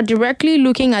 Sandra, directly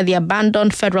looking at the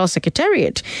abandoned Federal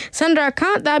Secretariat. Sandra,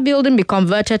 can't that building be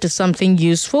converted to something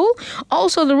useful?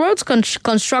 Also, the roads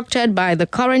constructed by the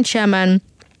current chairman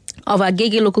of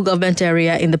Agege local government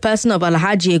area in the person of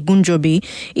Alhaji Egunjobi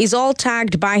is all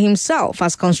tagged by himself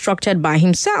as constructed by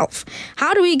himself.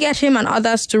 How do we get him and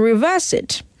others to reverse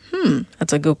it?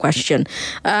 That's a good question.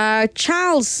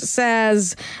 Charles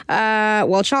says,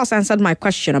 Charles answered my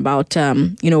question about,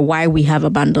 why we have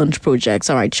abandoned projects.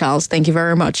 All right, Charles, thank you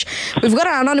very much. We've got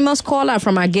an anonymous caller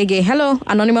from Agege. Hello,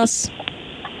 Anonymous.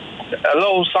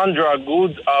 Hello, Sandra.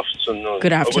 Good afternoon.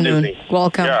 Good afternoon. Good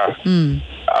Welcome. Yeah.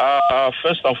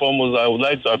 First and foremost, I would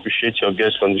like to appreciate your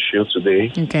guest on the show today.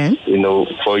 Okay.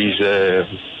 For his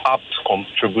apt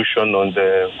contribution on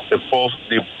the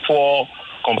poor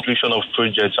completion of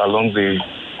projects across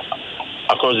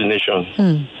the nation.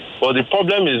 But the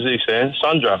problem is this,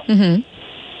 Sandra. Mm-hmm.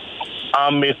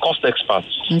 I'm a cost expert.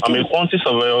 Okay. I'm a quantity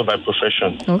surveyor by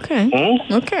profession. Okay.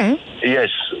 Okay. Yes,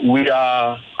 we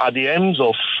are at the ends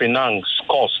of finance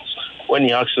costs when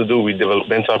it has to do with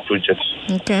developmental projects.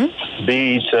 Okay.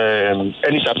 Be it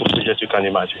any type of project you can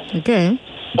imagine. Okay.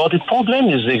 But the problem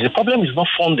is this. The problem is not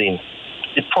funding.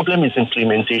 The problem is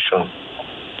implementation.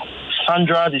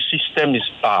 Sandra, the system is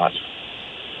bad.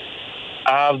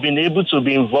 I've been able to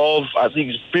be involved, I think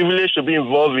it's privileged to be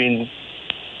involved in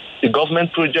the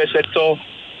government project sector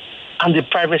and the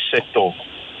private sector.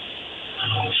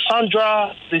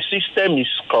 Sandra, the system is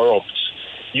corrupt.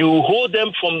 You hold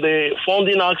them from the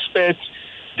funding aspect,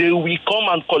 they will come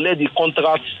and collect the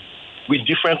contract with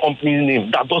different company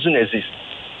names. That doesn't exist.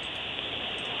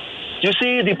 You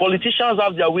see, the politicians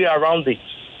have their way around it.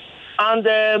 And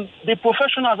the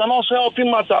professionals are also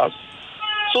helping matters.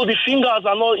 So the fingers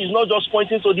is not just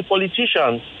pointing to the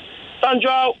politicians.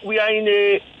 Sandra, we are in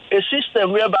a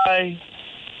system whereby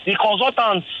the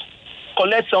consultants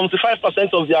collect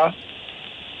 75% of their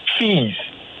fees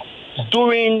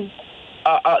during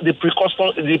the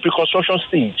pre-construction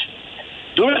stage.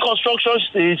 During the construction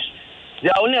stage, they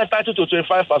are only entitled to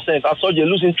 25%. As such, they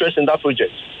lose interest in that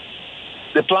project.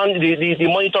 The plan, the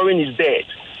monitoring is dead.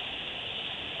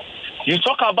 You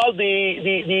talk about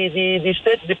the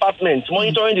state department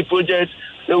monitoring the project,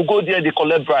 they will go there, they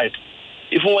collect bribe.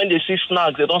 Even when they see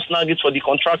snags, they don't snag it for the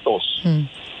contractors.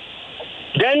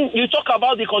 Then you talk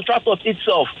about the contractors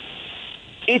itself.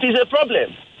 It is a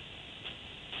problem.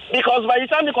 Because by the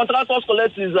time the contractors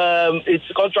collect its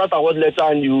contract award letter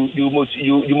and you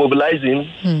mobilize him,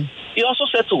 he also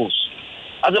settles.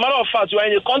 As a matter of fact, you are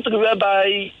in a country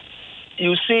whereby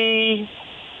you see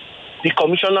the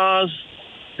commissioners,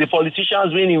 the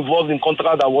politicians being involved in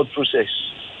contract award process.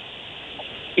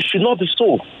 It should not be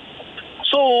so.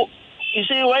 So you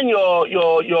see, when your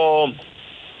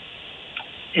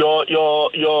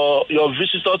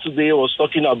visitor today was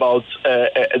talking about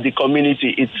the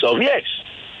community itself, yes.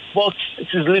 But it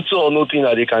is little or nothing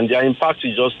that they can. Their impact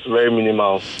is just very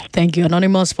minimal. Thank you,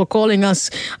 Anonymous, for calling us.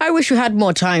 I wish we had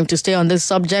more time to stay on this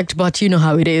subject, but you know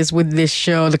how it is with this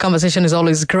show. The conversation is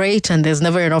always great and there's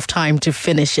never enough time to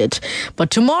finish it.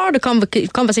 But tomorrow, the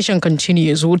conversation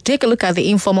continues. We'll take a look at the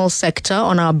informal sector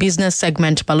on our business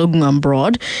segment, Balogun and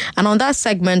Broad. And on that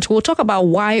segment, we'll talk about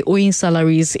why owing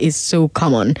salaries is so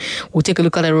common. We'll take a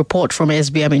look at a report from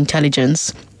SBM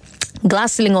Intelligence.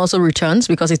 Glass Ceiling also returns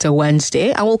because it's a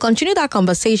Wednesday, and we'll continue that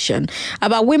conversation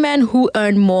about women who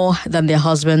earn more than their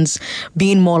husbands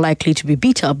being more likely to be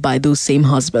beat up by those same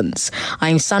husbands.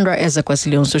 I'm Sandra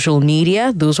Ezekwesili on social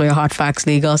media. Those were your Hard Facts,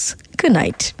 Lagos. Good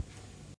night.